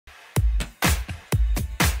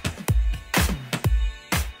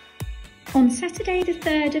On Saturday the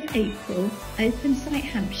 3rd of April, Open Sight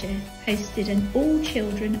Hampshire hosted an All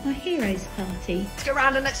Children Are Heroes party. Let's go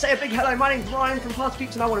around and let's say a big hello. My name's Ryan from Party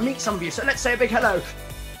Peeps and I want to meet some of you, so let's say a big hello.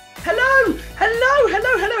 Hello! Hello!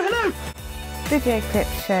 Hello! Hello! Hello! Video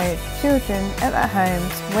clips show children at their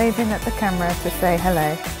homes waving at the camera to say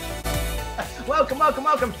hello. Welcome, welcome,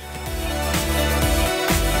 welcome.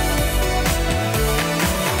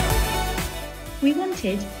 We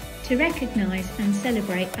wanted to recognise and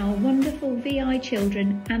celebrate our wonderful VI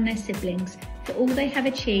children and their siblings for all they have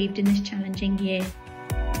achieved in this challenging year.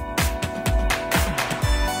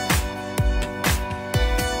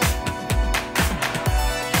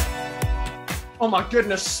 Oh my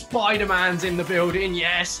goodness, Spiderman's in the building,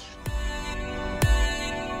 yes.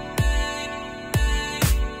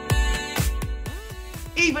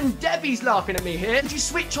 Even Debbie's laughing at me here. Could you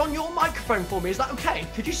switch on your microphone for me? Is that okay?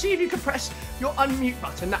 Could you see if you could press your unmute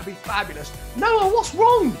button? That'd be fabulous. Noah, what's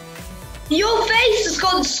wrong? Your face has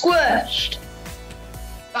gone squished.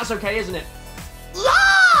 That's okay, isn't it?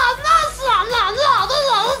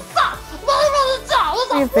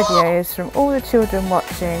 Videos from all the children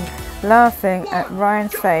watching, laughing at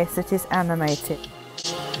Ryan's face that is animated.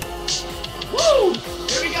 Woo!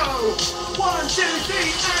 Here we go! 1, 2,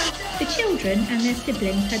 3, and... The children and their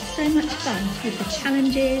siblings had so much fun with the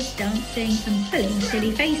challenges, dancing and pulling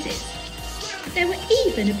silly faces. There were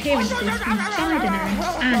even appearances from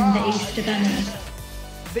Spiderman and the Easter Bunny.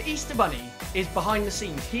 The Easter Bunny is behind the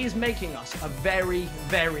scenes. He is making us a very,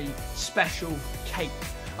 very special cake.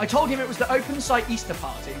 I told him it was the Open Sight Easter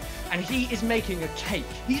party and he is making a cake.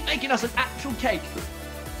 He's making us an actual cake.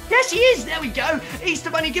 Yes, he is. There we go. Easter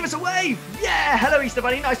Bunny, give us a wave. Yeah. Hello, Easter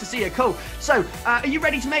Bunny. Nice to see you. Cool. So, are you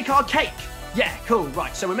ready to make our cake? Yeah, cool.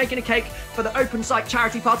 Right. So we're making a cake for the Open Sight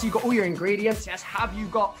charity party. You've got all your ingredients. Yes. Have you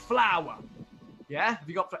got flour? Yeah. Have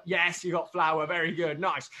you got? Yes, you got flour. Very good.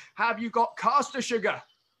 Nice. Have you got caster sugar?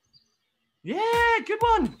 Yeah. Good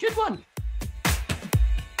one. Good one.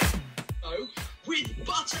 Oh, with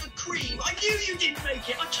buttercream. I knew you didn't make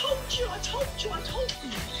it. I told you. I told you. I told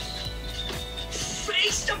you.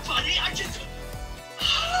 Easter Bunny, I just...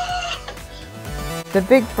 The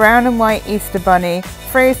big brown and white Easter Bunny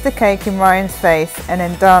throws the cake in Ryan's face and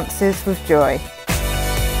then dances with joy.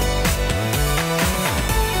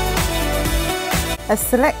 A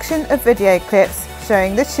selection of video clips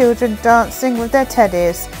showing the children dancing with their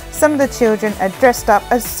teddies. Some of the children are dressed up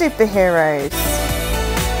as superheroes.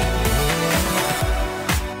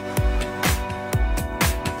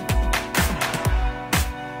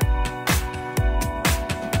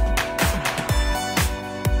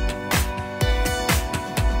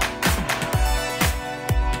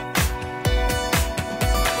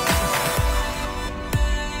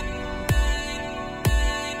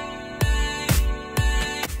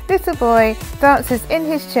 Little boy dances in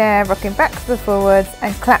his chair, rocking backwards and forwards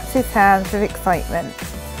and claps his hands with excitement.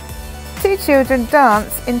 Two children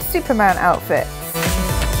dance in Superman outfits.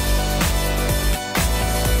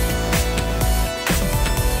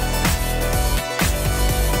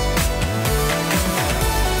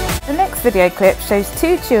 The next video clip shows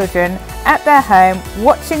two children at their home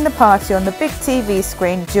watching the party on the big TV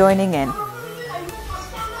screen, joining in.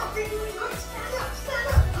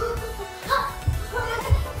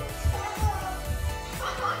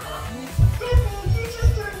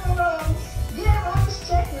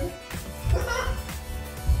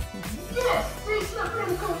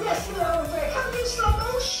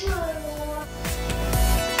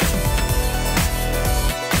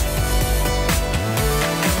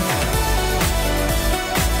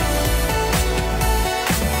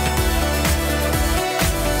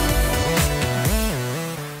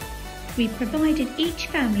 We provided each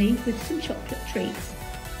family with some chocolate treats.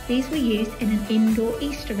 These were used in an indoor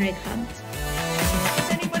Easter egg hunt.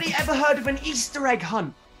 Has anybody ever heard of an Easter egg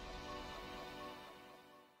hunt?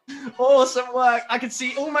 Awesome work. I can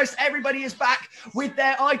see almost everybody is back with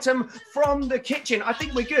their item from the kitchen. I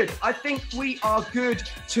think we're good. I think we are good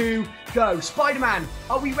to go. Spider-Man,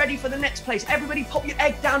 are we ready for the next place? Everybody pop your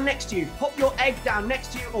egg down next to you. Pop your egg down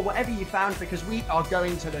next to you or whatever you found because we are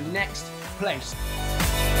going to the next place.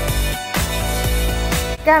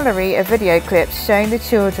 Gallery of video clips showing the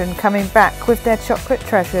children coming back with their chocolate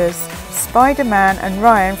treasures. Spider-Man and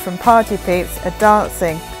Ryan from Party Peeps are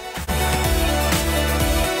dancing.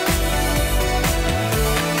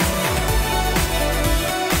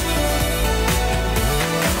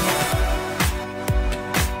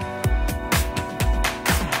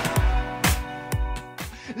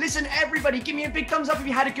 Listen, everybody, give me a big thumbs up if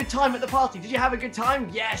you had a good time at the party. Did you have a good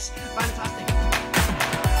time? Yes, fantastic.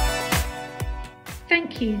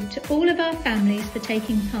 Thank you to all of our families for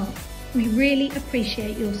taking part. We really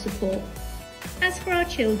appreciate your support. As for our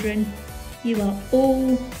children, you are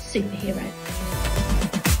all superheroes.